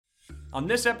On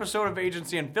this episode of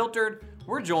Agency Unfiltered,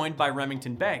 we're joined by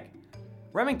Remington Begg.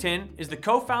 Remington is the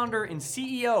co-founder and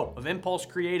CEO of Impulse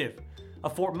Creative, a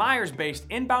Fort Myers-based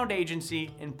inbound agency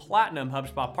and platinum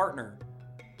HubSpot partner.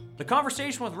 The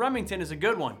conversation with Remington is a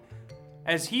good one,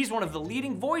 as he's one of the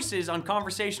leading voices on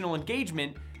conversational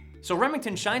engagement. So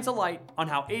Remington shines a light on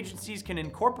how agencies can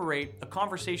incorporate a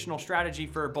conversational strategy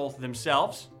for both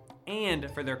themselves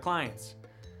and for their clients.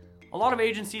 A lot of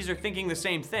agencies are thinking the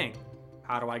same thing.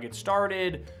 How do I get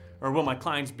started? Or will my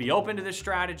clients be open to this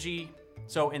strategy?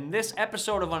 So in this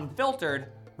episode of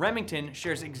Unfiltered, Remington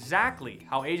shares exactly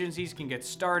how agencies can get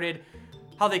started,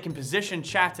 how they can position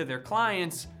chat to their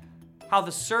clients, how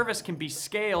the service can be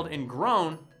scaled and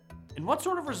grown, and what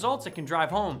sort of results it can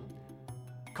drive home.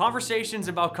 Conversations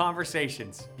about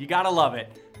conversations. You gotta love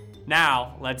it.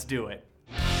 Now, let's do it.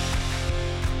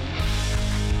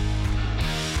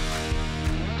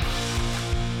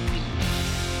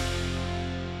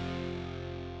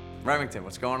 Remington,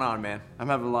 what's going on, man? I'm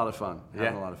having a lot of fun.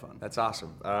 That's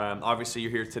awesome. Obviously, you're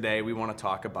here today. We want to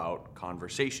talk about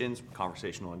conversations,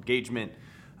 conversational engagement,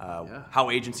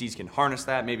 how agencies can harness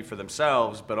that maybe for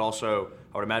themselves, but also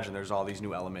I would imagine there's all these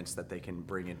new elements that they can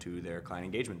bring into their client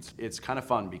engagements. It's kind of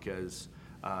fun because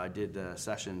I did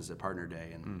sessions at Partner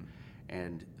Day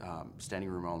and standing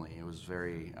room only. It was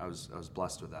I was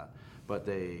blessed with that. But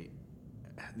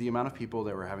the amount of people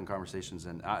that were having conversations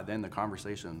and then the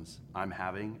conversations I'm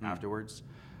having afterwards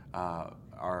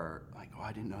are like, oh,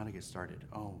 I didn't know how to get started.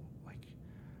 Oh, like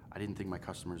I didn't think my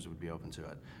customers would be open to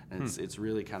it. And it's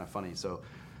really kind of funny. So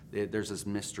there's this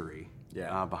mystery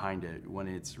behind it when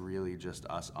it's really just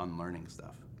us unlearning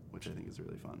stuff, which I think is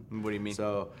really fun. What do you mean?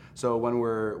 So when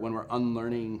we're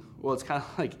unlearning, well, it's kind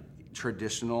of like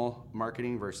traditional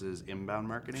marketing versus inbound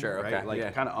marketing, sure, right? Okay.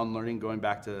 Like kind of unlearning, going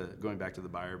back to the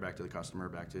buyer, back to the customer,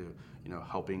 back to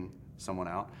helping someone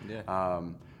out. Yeah.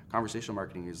 Conversational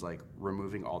marketing is like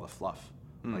removing all the fluff,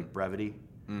 like brevity,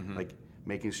 like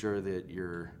making sure that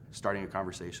you're starting a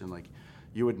conversation. Like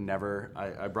you would never.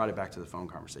 I brought it back to the phone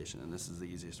conversation, and this is the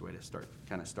easiest way to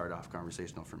start off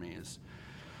conversational for me is.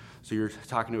 So you're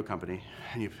talking to a company,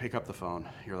 and you pick up the phone.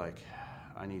 You're like,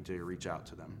 I need to reach out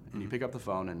to them, and you pick up the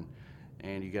phone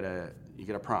and you get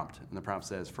a prompt, and the prompt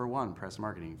says, for 1, press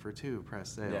marketing, for 2, press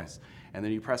sales, and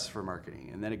then you press for marketing,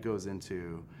 and then it goes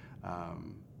into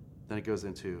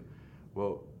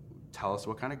well, tell us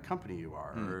what kind of company you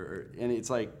are, and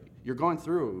it's like you're going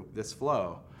through this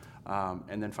flow,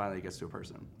 and then finally it gets to a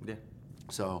person. Yeah.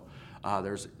 So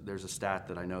there's a stat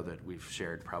that I know that we've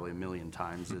shared probably a million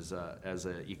times as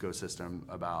an ecosystem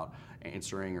about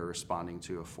answering or responding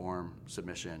to a form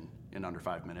submission in under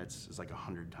 5 minutes is like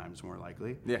 100 times more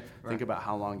likely. Yeah. Right. Think about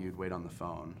how long you'd wait on the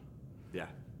phone. Yeah.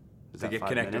 Is to that get 5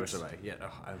 connected minutes? with somebody. Yeah. No,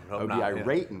 I I would hope be not.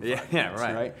 irate in 5 minutes,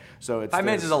 right? So it's 5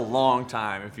 minutes is a long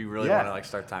time if you really want to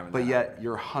start timing. But yet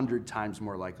you're 100 times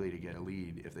more likely to get a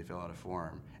lead if they fill out a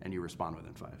form and you respond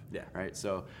within 5. Yeah. Right.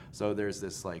 So there's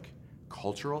this like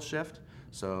cultural shift.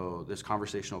 So this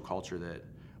conversational culture that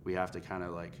we have to kind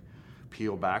of like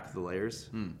peel back the layers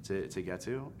to get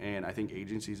to. And I think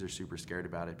agencies are super scared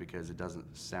about it because it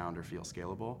doesn't sound or feel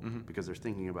scalable because they're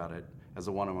thinking about it as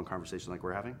a one-on-one conversation like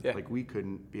we're having. Yeah. Like we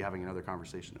couldn't be having another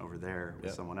conversation over there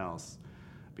with someone else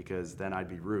because then I'd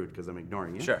be rude because I'm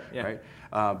ignoring you. Sure. Yeah.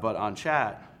 Right. But on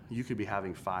chat, you could be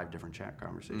having 5 different chat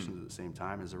conversations at the same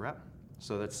time as a rep.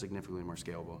 So that's significantly more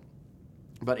scalable.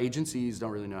 But agencies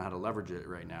don't really know how to leverage it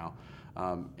right now,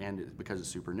 and because it's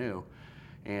super new,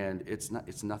 and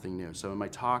it's nothing new. So in my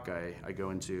talk, I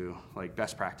go into like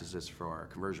best practices for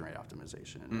conversion rate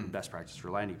optimization, and best practice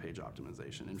for landing page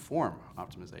optimization, and form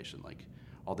optimization, like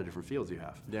all the different fields you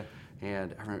have. Yeah.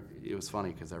 And it was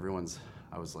funny because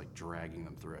I was like dragging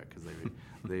them through it because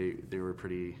they were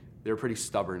pretty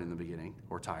stubborn in the beginning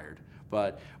or tired.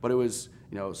 But it was,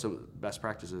 some best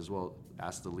practices, well,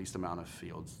 ask the least amount of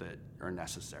fields that are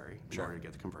necessary in order to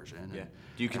get the conversion. Yeah.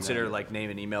 Do you consider like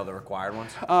name and email the required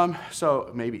ones?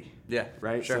 So maybe. Yeah.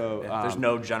 Right? Sure. So there's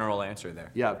no general answer there.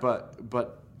 Yeah,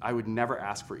 but I would never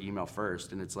ask for email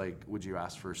first, and it's like, would you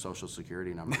ask for social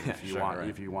security number if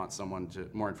you want someone to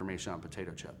more information on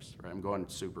potato chips, right? I'm going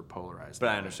super polarized. But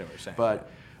I understand what you're saying.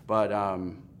 But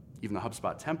even the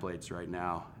HubSpot templates right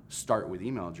now start with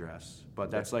email address, but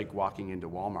that's like walking into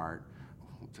Walmart.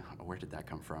 Where did that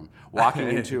come from? Walking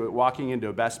into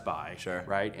a Best Buy, sure,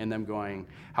 right? And them going,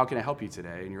 how can I help you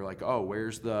today? And you're like, oh,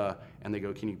 and they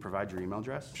go, can you provide your email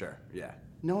address? Sure, yeah.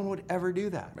 No one would ever do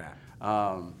that.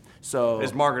 Yeah. So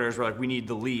as marketers, we're like, we need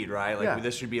the lead, right? Like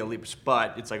this should be a lead,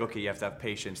 but it's like, okay, you have to have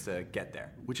patience to get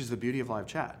there. Which is the beauty of live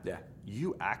chat. Yeah.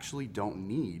 You actually don't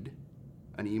need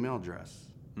an email address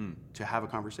to have a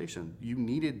conversation. You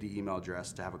needed the email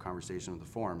address to have a conversation with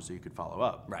the form so you could follow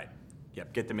up. Right.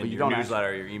 Yep. Get them in But you your don't newsletter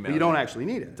or your email. But you don't actually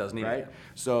need it. Doesn't need right? it.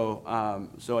 So,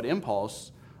 so at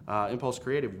Impulse, Impulse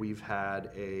Creative, we've had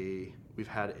a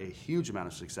huge amount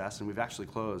of success, and we've actually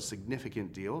closed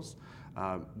significant deals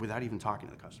without even talking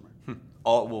to the customer.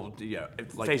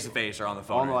 Face to face or on the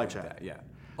phone. On the or live anything like chat. that. Yeah.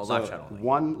 Well, So live chat only.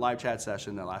 one live chat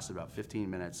session that lasted about 15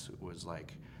 minutes was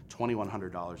like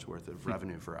 $2,100 worth of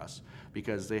revenue for us,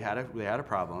 because they had a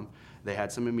problem, they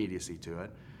had some immediacy to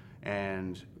it,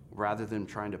 and rather than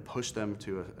trying to push them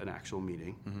to an actual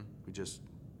meeting, we just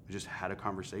had a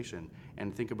conversation.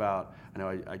 And think about, I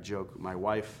know I joke, my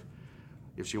wife,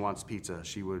 if she wants pizza,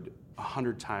 she would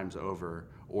 100 times over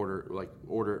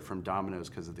order it from Domino's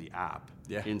because of the app,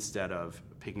 instead of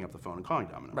picking up the phone and calling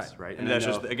Domino's, right? And that's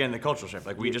just, again, the cultural shift.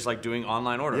 Like, we just like doing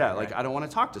online ordering. Yeah, like I don't want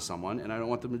to talk to someone, and I don't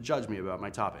want them to judge me about my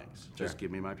toppings. Just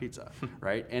give me my pizza,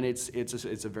 right? And it's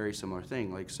a very similar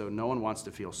thing. Like, so no one wants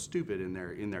to feel stupid in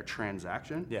their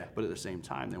transaction, but at the same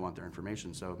time they want their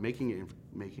information. So making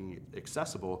it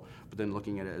accessible, but then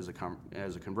looking at it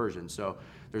as a conversion. So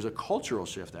there's a cultural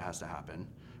shift that has to happen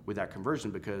with that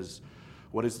conversion, because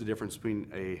what is the difference between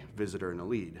a visitor and a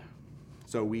lead?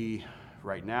 So we,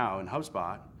 right now in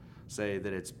HubSpot, say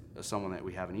that it's someone that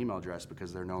we have an email address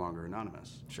because they're no longer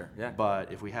anonymous. Sure, yeah.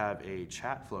 But if we have a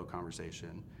chat flow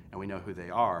conversation and we know who they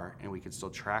are, and we can still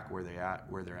track where they're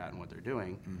at and what they're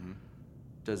doing,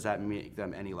 does that make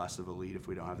them any less of a lead if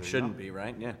we don't have their Shouldn't email? be,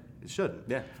 right? Yeah. It shouldn't.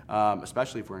 Yeah.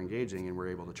 Especially if we're engaging and we're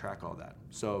able to track all that.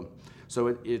 So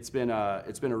it's been a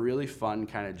really fun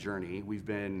kind of journey. We've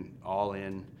been all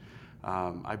in.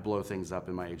 I blow things up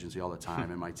in my agency all the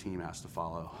time, and my team has to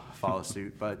follow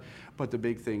suit. But the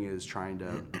big thing is trying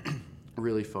to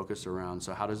really focus around,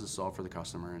 so how does this solve for the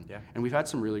customer? And we've had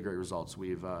some really great results.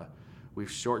 We've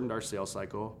shortened our sales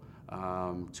cycle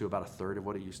to about a third of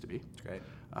what it used to be. That's great.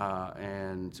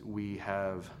 And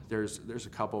there's a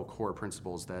couple core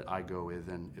principles that I go with,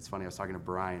 and it's funny, I was talking to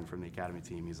Brian from the Academy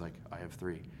team. He's like, I have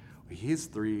 3. His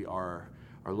 3 are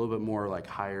a little bit more like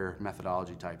higher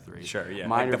methodology type 3. Sure, yeah.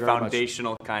 Mine like the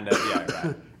foundational kind of,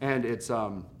 right. And it's,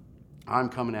 I'm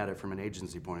coming at it from an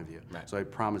agency point of view. Right. So I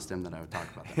promised him that I would talk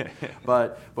about that.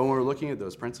 But when we're looking at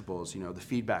those principles, the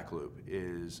feedback loop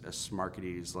is a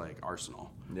Smarkety's like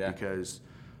arsenal. Yeah. Because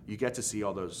you get to see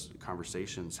all those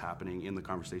conversations happening in the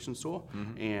conversations tool,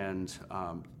 and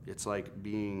it's like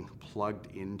being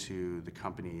plugged into the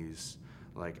company's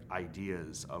like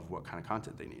ideas of what kind of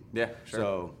content they need. Yeah, sure.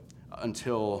 So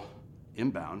until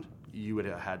inbound, you would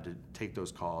have had to take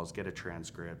those calls, get a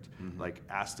transcript, like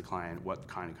ask the client what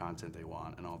kind of content they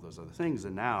want and all those other things.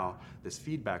 And now this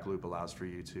feedback loop allows for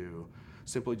you to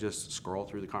simply just scroll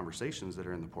through the conversations that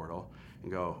are in the portal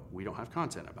and go, we don't have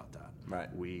content about that.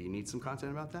 Right. We need some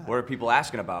content about that. What are people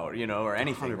asking about, or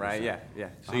anything, 100%. right? Yeah.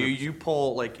 So you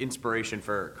pull like inspiration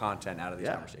for content out of these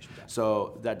conversations.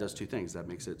 So that does 2 things. That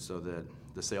makes it so that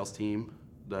the sales team,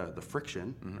 the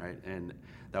friction, right? And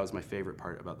that was my favorite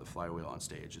part about the flywheel on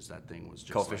stage, is that thing was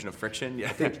just Coefficient of friction. Yeah.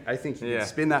 I think you could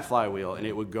spin that flywheel and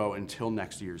it would go until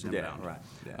next year's inbound. Yeah, right.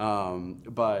 Yeah.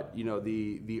 But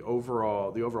the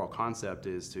overall concept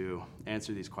is to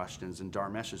answer these questions. And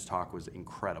Dharmesh's talk was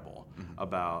incredible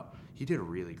about. He did a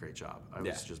really great job. I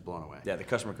was just blown away. Yeah, the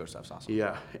customer coach stuff's awesome.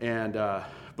 Yeah, and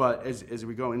but as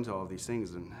we go into all of these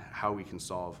things and how we can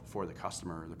solve for the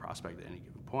customer or the prospect at any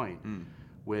given point.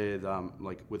 With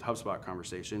with HubSpot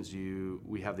conversations,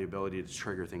 we have the ability to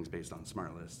trigger things based on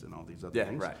Smart List and all these other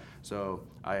things. Right. So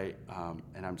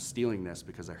and I'm stealing this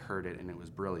because I heard it and it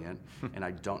was brilliant, and I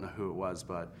don't know who it was,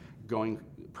 but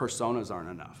personas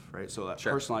aren't enough, right? So that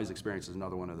personalized experience is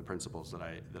another one of the principles that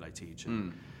I teach.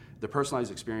 And the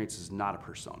personalized experience is not a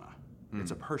persona; it's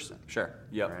a person. Sure.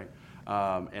 Yep.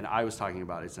 Right. And I was talking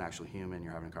about it's an actual human.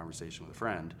 You're having a conversation with a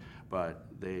friend, but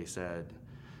they said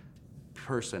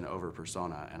person over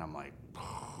persona, and I'm like,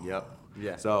 yep,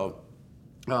 yeah. So,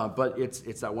 but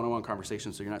it's that one-on-one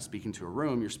conversation. So you're not speaking to a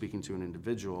room; you're speaking to an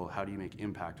individual. How do you make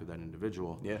impact with that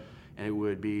individual? Yeah. And it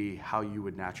would be how you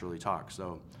would naturally talk.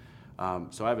 So,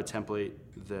 so I have a template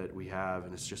that we have,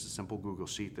 and it's just a simple Google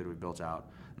Sheet that we built out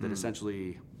that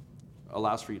essentially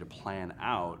allows for you to plan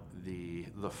out the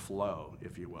flow,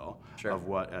 if you will, of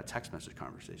what a text message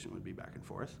conversation would be back and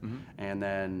forth, and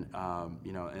then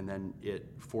and then it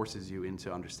forces you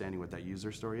into understanding what that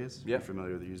user story is. Yep. You're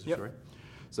familiar with the user story,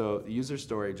 So the user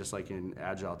story, just like in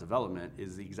agile development,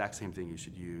 is the exact same thing you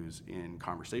should use in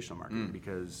conversational marketing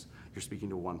because you're speaking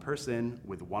to one person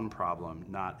with one problem,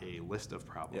 not a list of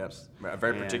problems. Yep. A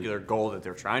very particular goal that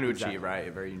they're trying to Exactly. achieve, right?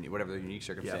 A very whatever the unique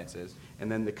circumstance is.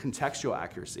 And then the contextual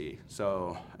accuracy.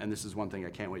 So, and this is one thing I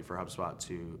can't wait for HubSpot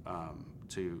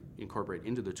to incorporate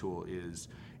into the tool is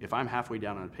if I'm halfway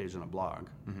down on a page on a blog,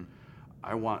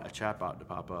 I want a chatbot to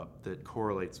pop up that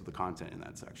correlates with the content in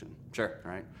that section. Sure.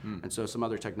 Right? And so some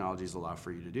other technologies allow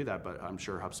for you to do that, but I'm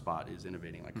sure HubSpot is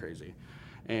innovating like crazy.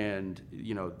 And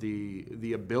you know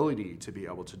the ability to be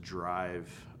able to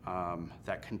drive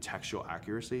that contextual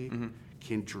accuracy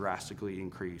can drastically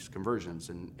increase conversions.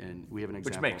 And we have an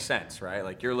example. Which makes sense, right?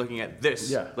 Like you're looking at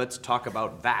this. Yeah. Let's talk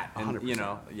about that. And 100%. you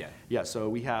know, yeah. Yeah, so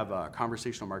we have a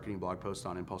conversational marketing blog post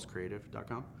on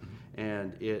impulsecreative.com,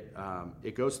 and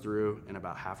it goes through, and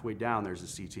about halfway down there's a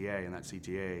CTA, and that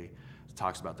CTA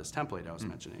talks about this template I was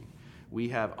mentioning. We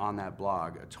have on that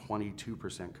blog a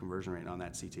 22% conversion rate on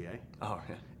that CTA, Oh,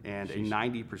 yeah. and a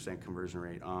 90% conversion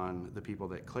rate on the people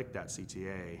that click that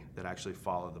CTA that actually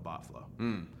follow the bot flow.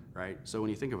 Right? So when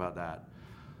you think about that,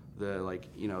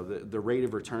 the rate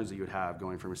of returns that you would have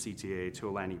going from a CTA to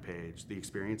a landing page, the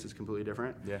experience is completely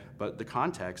different. Yeah. But the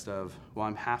context of, well,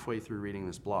 I'm halfway through reading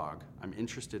this blog, I'm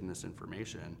interested in this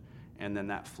information, and then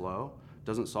that flow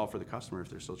doesn't solve for the customer if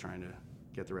they're still trying to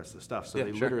get the rest of the stuff. So Yeah,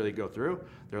 they sure. literally go through,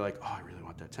 they're like, oh, I really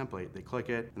want that template. They click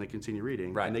it and they continue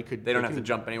reading. Right. And they don't have to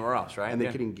jump anywhere else, right? And they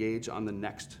Yeah. could engage on the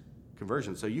next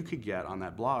conversion. So you could get on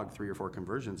that blog 3 or 4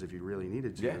 conversions if you really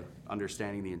needed to, Yeah.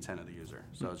 understanding the intent of the user.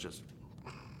 So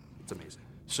it's amazing.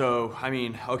 So, I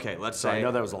mean, okay, let's say. I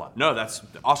know that was a lot. No, that's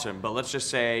awesome. But let's just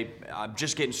say I'm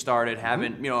just getting started,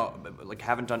 haven't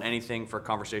done anything for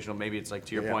conversational. Maybe it's like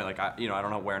to your Yeah. point, like I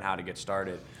don't know where and how to get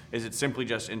started. Is it simply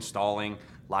just installing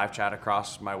live chat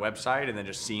across my website and then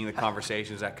just seeing the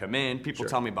conversations that come in? People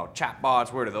tell me about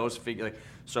chatbots. Where do those figure? Like,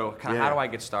 so, kind of, how do I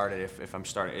get started if I'm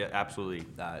starting? Absolutely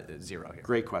zero here.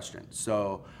 Great question.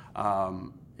 So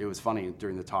it was funny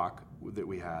during the talk that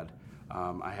we had.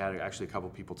 I had actually a couple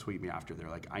people tweet me after. They're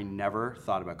like, I never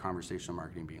thought about conversational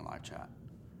marketing being live chat.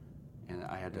 And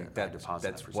I had to pause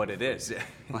That's that for a what second. it is.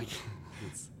 Like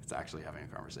it's actually having a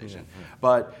conversation.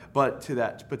 But to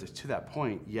that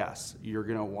point, yes, you're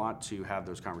going to want to have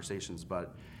those conversations,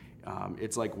 but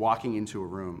it's like walking into a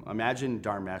room. Imagine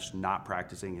Dharmesh not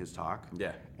practicing his talk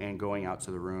and going out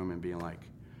to the room and being like,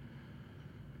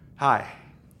 hi.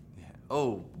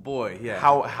 Oh boy, yeah.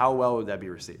 How well would that be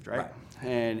received, right?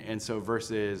 And so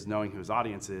versus knowing who his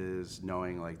audience is,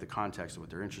 knowing like the context of what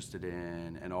they're interested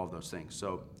in, and all of those things.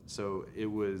 So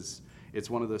it's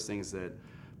one of those things that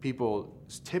people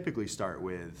typically start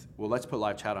with, well, let's put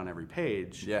live chat on every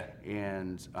page. Yeah.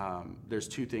 And there's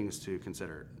 2 things to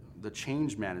consider: the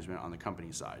change management on the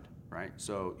company side, right?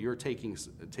 So you're taking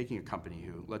a company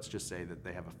who, let's just say that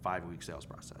they have a 5-week sales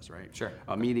process, right? Sure.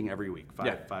 A meeting every week,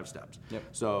 5 steps. Yep.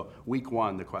 So week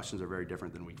 1, the questions are very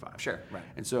different than week 5. Sure, right.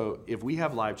 And so if we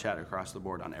have live chat across the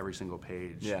board on every single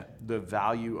page, the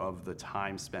value of the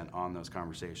time spent on those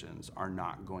conversations are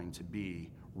not going to be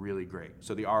really great.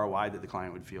 So the ROI that the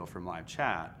client would feel from live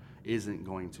chat isn't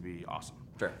going to be awesome.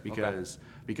 Sure.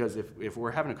 Because if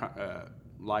we're having a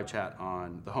live chat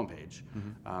on the homepage,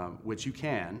 which you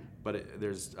can, but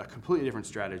there's a completely different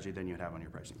strategy than you'd have on your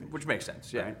pricing page. Which makes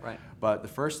sense, yeah, right. But the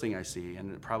first thing I see,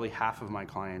 and probably half of my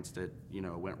clients that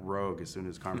went rogue as soon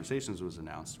as Conversations was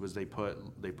announced, was they put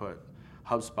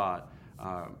HubSpot,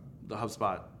 the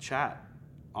HubSpot chat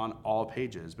on all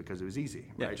pages because it was easy,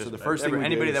 right? Just so the first thing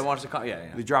anybody that wants to call,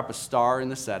 they drop a star in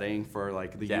the setting for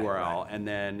like the URL, right. and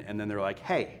then they're like,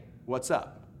 hey, what's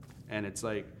up? And it's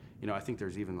like, I think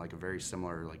there's even like a very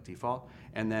similar like default,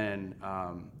 and then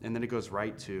it goes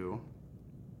right to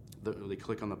they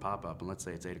click on the pop-up, and let's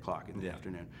say it's 8 o'clock in the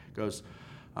afternoon. It goes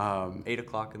 8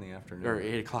 o'clock in the afternoon or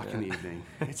 8 o'clock in the evening.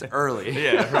 It's early.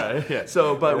 Yeah, right. Yeah.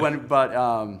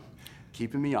 So,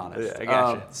 keeping me honest. Yeah, I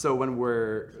gotcha. So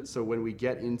when we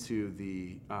get into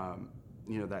the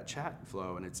that chat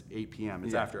flow, and it's 8 p.m.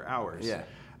 It's after hours. Yeah.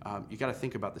 You got to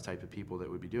think about the type of people that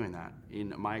would be doing that.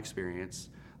 In my experience,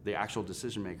 the actual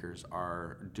decision makers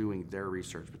are doing their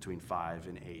research between 5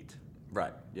 and 8.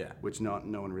 Right. Yeah. Which no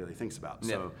one really thinks about.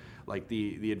 So, like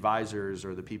the advisors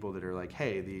or the people that are like,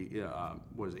 hey, the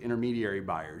intermediary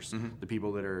buyers, the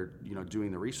people that are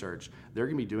doing the research, they're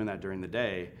gonna be doing that during the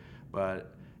day.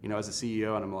 But as a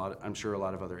CEO, and I'm sure a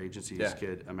lot of other agencies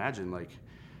could imagine, like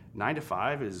 9 to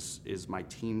 5 is my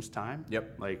team's time.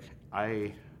 Yep. Like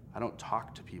I don't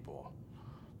talk to people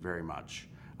very much.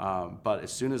 But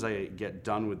as soon as I get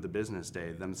done with the business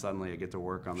day, then suddenly I get to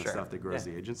work on the stuff that grows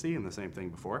the agency, and the same thing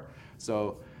before.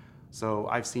 So So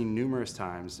I've seen numerous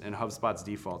times, and HubSpot's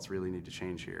defaults really need to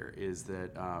change here, is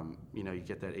that you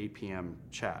get that 8 p.m.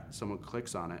 chat. Someone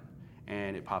clicks on it,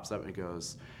 and it pops up and it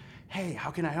goes, "Hey,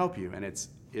 how can I help you?" And it's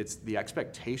the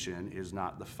expectation is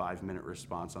not the 5-minute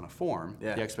response on a form.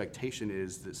 Yeah. The expectation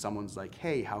is that someone's like,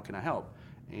 "Hey, how can I help?"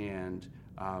 And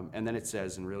then it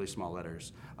says in really small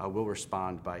letters, "We'll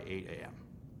respond by 8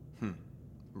 a.m."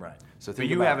 Right. So but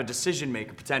you have a decision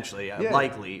maker potentially,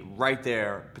 likely right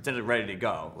there, potentially ready to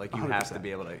go. Like you 100%. have to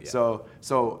be able to. Yeah.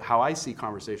 So how I see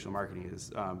conversational marketing is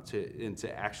to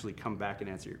actually come back and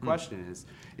answer your question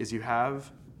is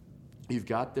you've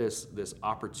got this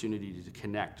opportunity to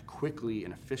connect quickly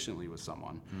and efficiently with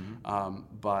someone,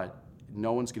 but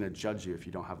no one's going to judge you if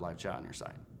you don't have live chat on your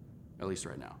site. At least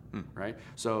right now, right?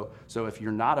 So if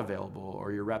you're not available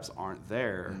or your reps aren't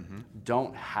there,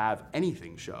 don't have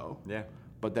anything show. Yeah.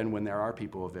 But then when there are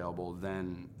people available,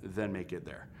 then make it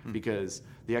there. Because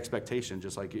the expectation,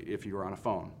 just like if you were on a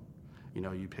phone,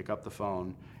 you pick up the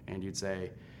phone and you'd say,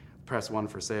 press 1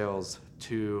 for sales,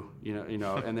 2,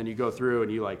 and then you go through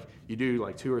and you do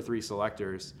like 2 or 3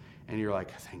 selectors, and you're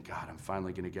like, thank God, I'm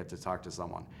finally going to get to talk to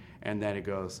someone. And then it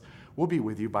goes, we'll be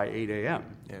with you by 8 a.m.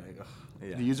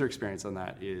 Yeah. The user experience on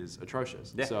that is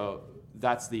atrocious. Yeah. So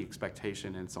that's the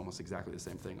expectation, and it's almost exactly the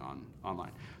same thing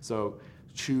online. So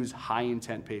choose high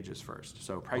intent pages first.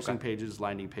 So pricing pages,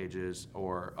 landing pages,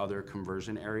 or other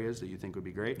conversion areas that you think would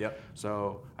be great. Yep.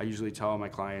 So I usually tell my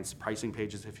clients pricing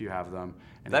pages if you have them.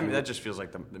 And that just feels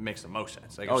like it makes the most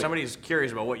sense. Like if somebody's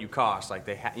curious about what you cost, like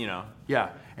they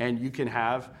Yeah, and you can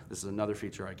have, this is another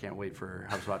feature I can't wait for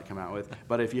HubSpot to come out with,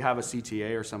 but if you have a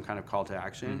CTA or some kind of call to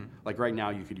action, like right now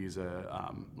you could use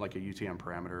a UTM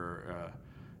parameter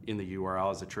in the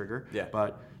URL as a trigger. Yeah.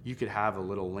 But you could have a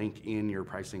little link in your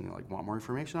pricing, like want more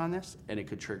information on this, and it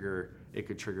could trigger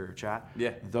a chat.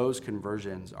 Yeah. Those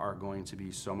conversions are going to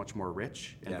be so much more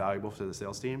rich and valuable to the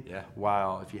sales team. Yeah.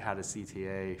 While if you had a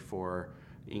CTA for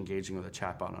engaging with a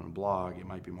chatbot on a blog, it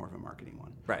might be more of a marketing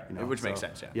one. Right. Which makes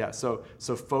sense. Yeah. So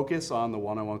focus on the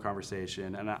one-on-one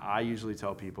conversation, and I usually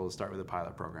tell people to start with a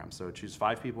pilot program. So choose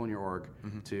 5 people in your org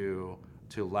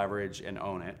to leverage and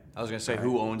own it. I was going to say,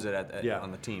 who owns it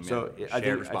on the team? So I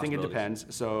think it depends.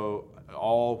 So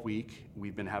all week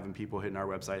we've been having people hitting our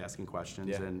website asking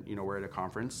questions, and we're at a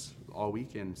conference all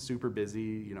week and super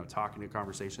busy, talking to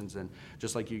conversations, and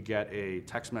just like you get a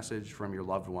text message from your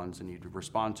loved ones and you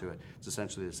respond to it, it's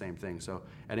essentially the same thing. So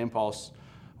at Impulse,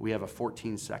 we have a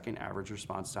 14-second average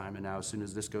response time, and now as soon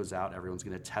as this goes out, everyone's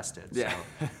going to test it. Yeah.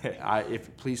 So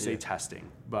please say testing,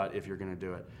 but if you're going to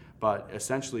do it. But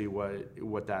essentially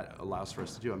what that allows for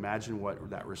us to do, imagine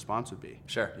what that response would be.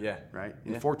 Sure, yeah. Right?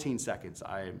 In 14 seconds,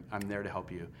 I'm there to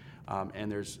help you.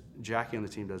 And there's Jackie on the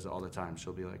team does it all the time.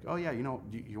 She'll be like, oh yeah,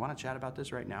 you want to chat about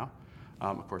this right now?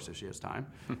 Of course, if she has time.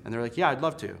 And they're like, yeah, I'd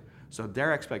love to. So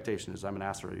their expectation is I'm going to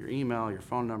ask for your email, your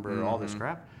phone number, all this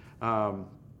crap.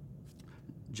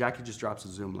 Jackie just drops a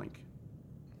Zoom link.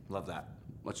 Love that.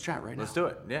 Let's chat right now. Let's do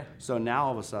it, yeah. So now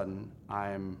all of a sudden,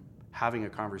 I'm having a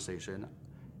conversation.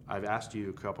 I've asked you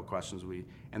a couple questions,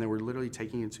 and then we're literally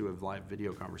taking it to a live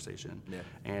video conversation. Yeah.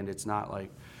 And it's not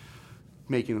like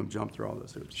making them jump through all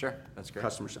those hoops. Sure, that's great.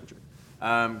 Customer centric.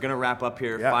 I'm going to wrap up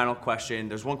here. Yeah. Final question.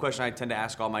 There's one question I tend to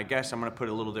ask all my guests. I'm going to put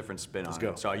a little different spin on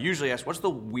go. it. So I usually ask, what's the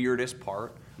weirdest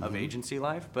part of agency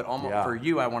life? But for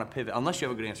you, I want to pivot, unless you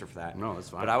have a good answer for that. No, that's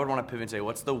fine. But I would want to pivot and say,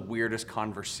 what's the weirdest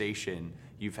conversation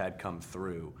you've had come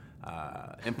through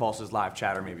Impulse's live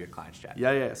chat or maybe a client's chat?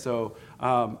 Yeah. So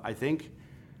I think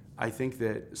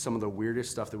that some of the weirdest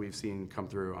stuff that we've seen come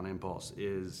through on Impulse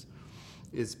is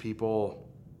people.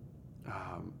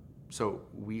 So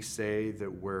we say that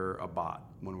we're a bot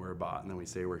when we're a bot, and then we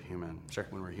say we're human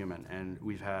when we're human. And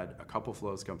we've had a couple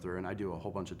flows come through, and I do a whole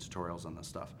bunch of tutorials on this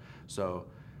stuff. So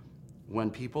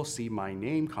when people see my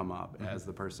name come up as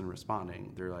the person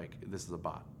responding, they're like, this is a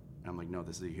bot. And I'm like, no,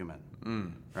 this is a human,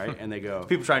 right? And they go...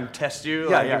 People trying to test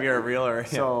you, if you're a real or...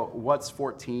 So what's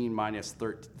 14 minus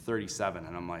 37?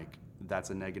 And I'm like, that's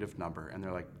a negative number. And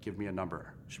they're like, give me a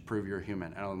number. Should prove you're a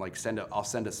human. And I'm like, I'll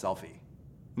send a selfie.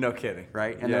 No kidding.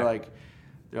 Right? And they're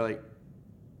like,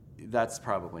 that's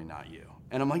probably not you.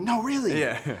 And I'm like, no, really?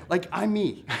 Yeah. Like, I'm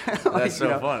me. That's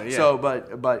so funny. Yeah. So,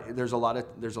 but there's a lot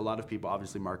of people.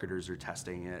 Obviously, marketers are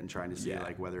testing it and trying to see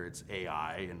like whether it's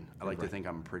AI. And I like to think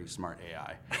I'm a pretty smart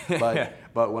AI.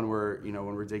 But when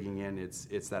we're digging in,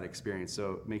 it's that experience.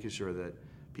 So making sure that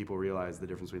people realize the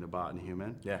difference between a bot and a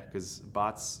human. Yeah. Because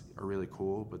bots are really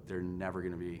cool, but they're never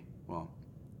going to be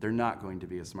they're not going to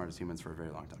be as smart as humans for a very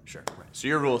long time. Sure. Right. So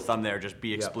your rule of thumb there, just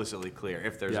be explicitly clear.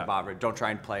 If there's a bot, don't try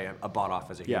and play a bot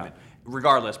off as a human.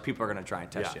 Regardless, people are going to try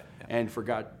and test you. Yeah. And for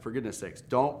goodness sakes,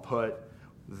 don't put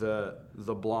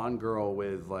the blonde girl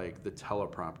with like the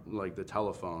the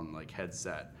telephone like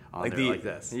headset on Like there like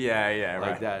this. Yeah,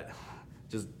 Like right. that.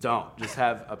 Just don't. Just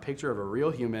have a picture of a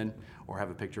real human or have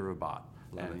a picture of a bot.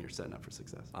 And you're setting up for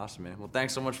success. Awesome, man. Well,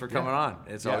 thanks so much for coming on.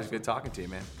 It's always absolutely. good talking to you,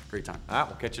 man. Great time. All right,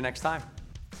 we'll catch you next time.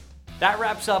 That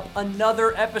wraps up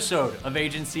another episode of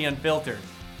Agency Unfiltered.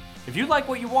 If you like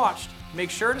what you watched, make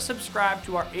sure to subscribe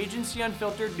to our Agency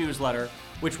Unfiltered newsletter,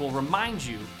 which will remind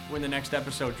you when the next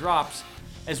episode drops,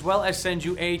 as well as send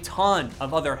you a ton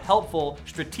of other helpful,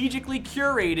 strategically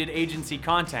curated agency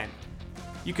content.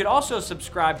 You could also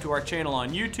subscribe to our channel on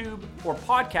YouTube or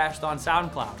podcast on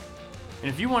SoundCloud. And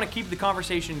if you want to keep the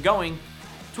conversation going,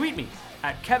 tweet me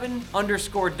at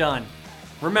Kevin_Dunn.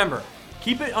 Remember,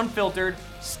 keep it unfiltered,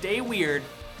 stay weird.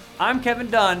 I'm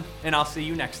Kevin Dunn, and I'll see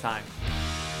you next time.